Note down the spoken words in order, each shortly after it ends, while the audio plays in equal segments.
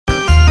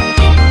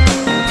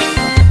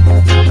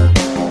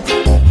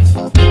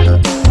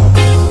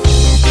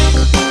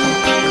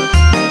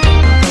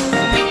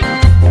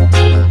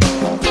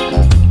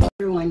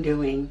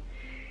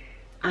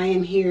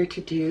here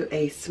to do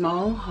a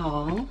small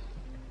haul.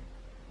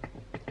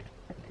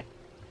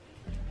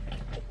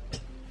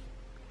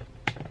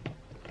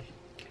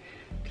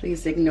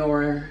 Please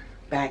ignore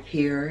back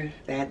here.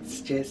 That's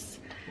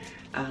just,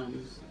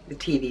 the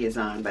TV is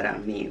on, but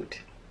I'm mute.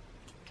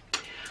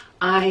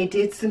 I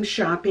did some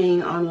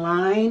shopping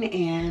online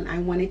and I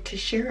wanted to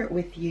share it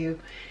with you.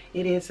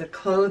 It is a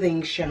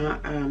clothing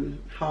shop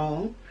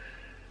haul.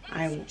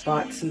 I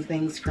bought some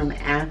things from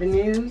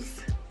Avenues.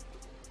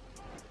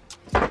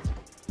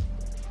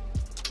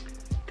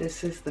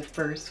 This is the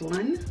first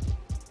one.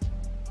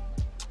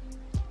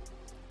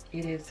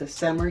 It is a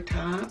summer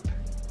top.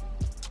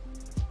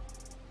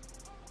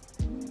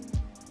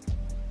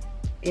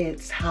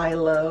 It's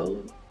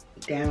high-low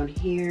down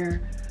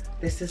here.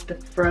 This is the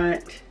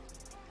front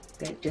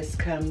that just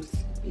comes,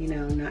 you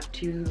know, not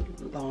too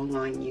long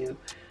on you.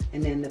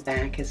 And then the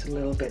back is a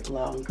little bit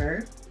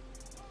longer.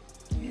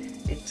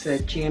 It's a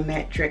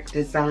geometric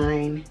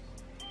design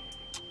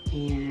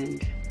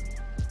and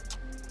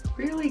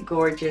really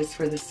gorgeous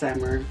for the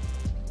summer.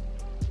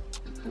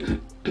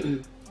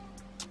 And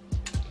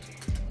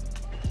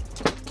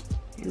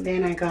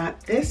then I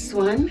got this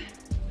one.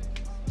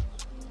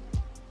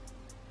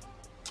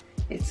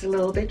 It's a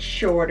little bit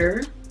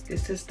shorter.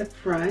 This is the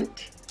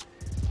front.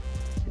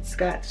 It's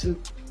got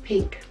some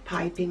pink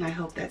piping, I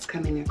hope that's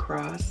coming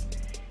across,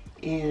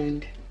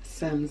 and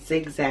some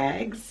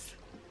zigzags,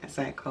 as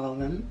I call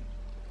them.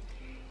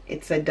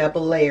 It's a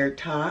double layered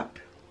top,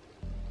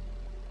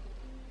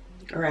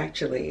 or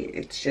actually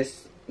it's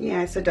just,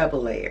 yeah, it's a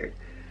double layered.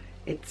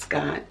 It's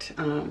got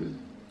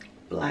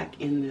black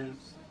in the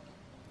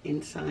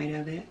inside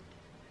of it.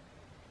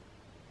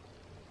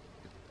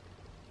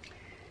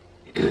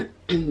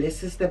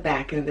 This is the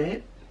back of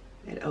it.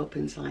 It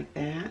opens like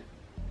that.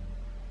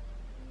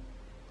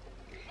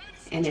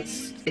 And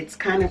it's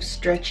kind of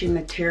stretchy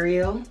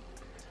material.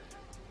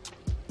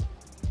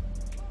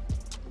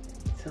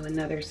 So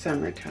another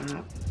summer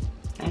top.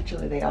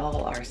 Actually, they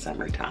all are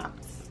summer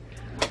tops.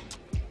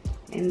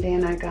 And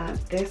then I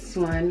got this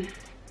one,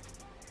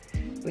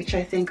 which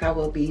I think I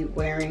will be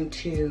wearing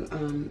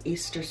to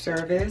Easter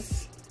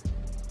service.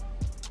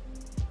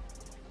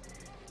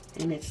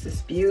 And it's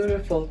this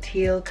beautiful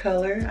teal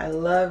color. I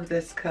love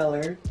this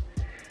color.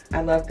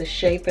 I love the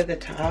shape of the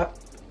top.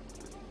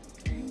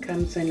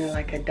 Comes in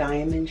like a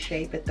diamond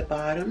shape at the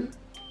bottom.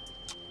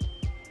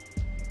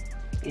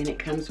 And it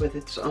comes with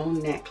its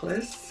own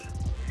necklace,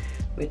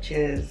 which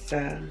is,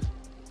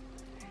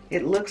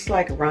 it looks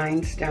like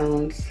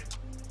rhinestones,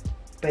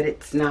 but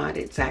it's not.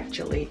 It's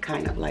actually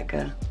kind of like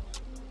a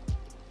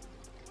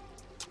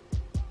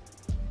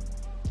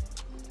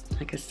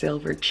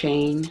silver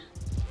chain.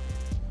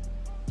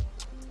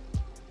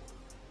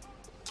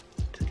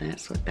 So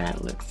that's what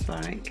that looks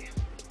like.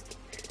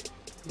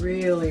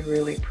 Really,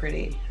 really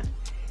pretty.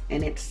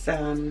 And it's,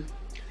 I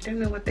don't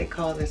know what they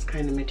call this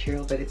kind of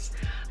material, but it's,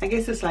 I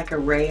guess it's like a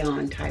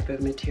rayon type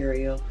of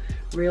material.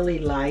 Really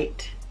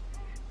light,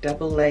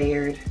 double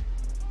layered.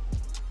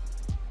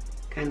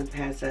 Kind of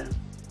has a,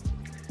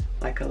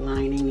 like a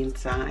lining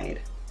inside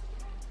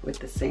with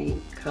the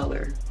same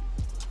color.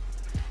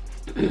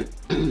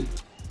 And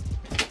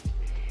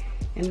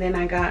then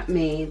I got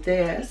me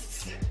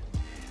this,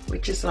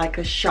 which is like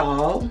a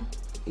shawl,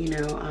 you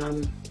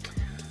know,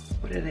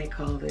 what do they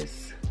call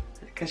this?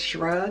 Like a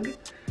shrug.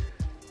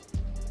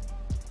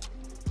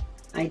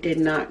 I did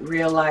not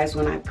realize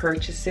when I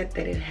purchased it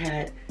that it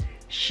had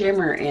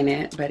shimmer in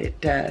it, but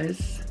it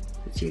does,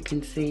 as you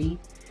can see.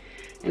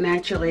 And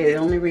actually, the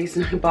only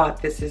reason I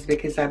bought this is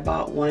because I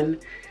bought one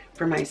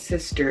for my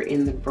sister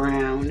in the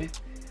brown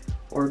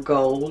or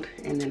gold,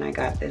 and then I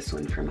got this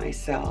one for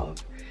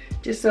myself.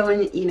 Just so,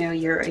 you know,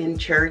 you're in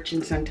church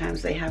and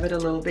sometimes they have it a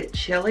little bit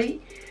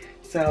chilly.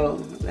 So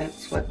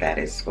that's what that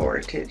is for,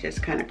 to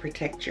just kind of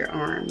protect your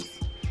arms.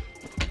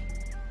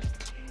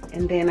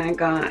 And then I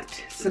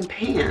got some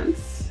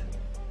pants.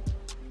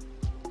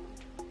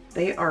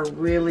 They are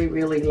really,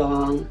 really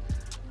long.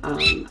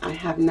 I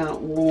have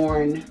not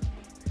worn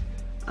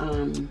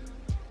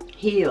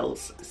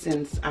heels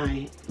since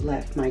I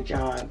left my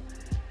job.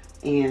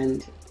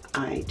 And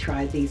I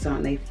tried these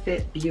on. They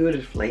fit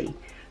beautifully.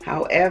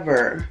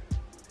 However,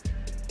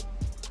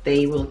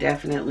 they will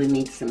definitely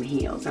need some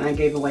heels. And I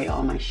gave away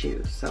all my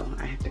shoes, so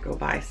I have to go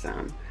buy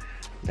some.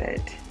 But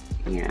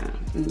yeah,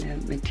 the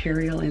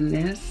material in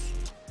this,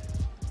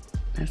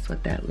 that's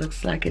what that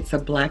looks like. It's a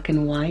black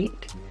and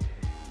white,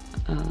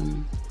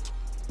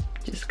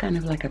 just kind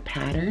of like a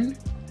pattern.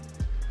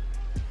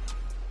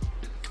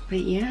 But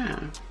yeah,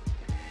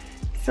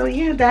 so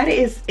yeah, that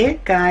is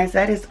it, guys.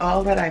 That is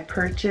all that I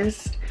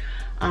purchased.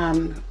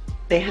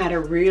 They had a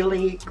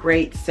really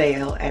great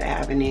sale at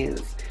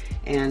Avenues,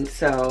 and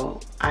so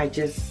I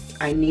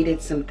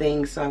needed some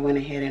things, so I went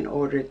ahead and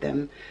ordered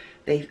them.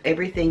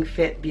 Everything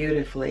fit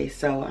beautifully,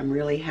 so I'm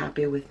really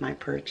happy with my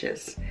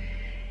purchase.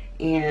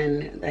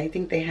 And I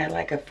think they had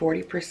like a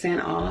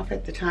 40% off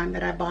at the time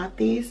that I bought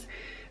these,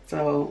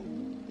 so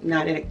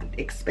not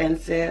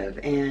expensive,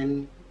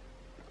 and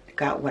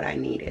got what I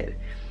needed.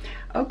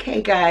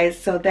 Okay guys,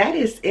 so that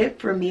is it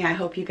for me. I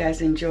hope you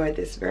guys enjoyed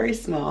this very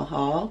small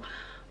haul,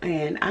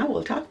 and I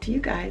will talk to you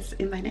guys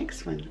in my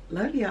next one.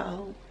 Love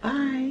y'all.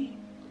 Bye.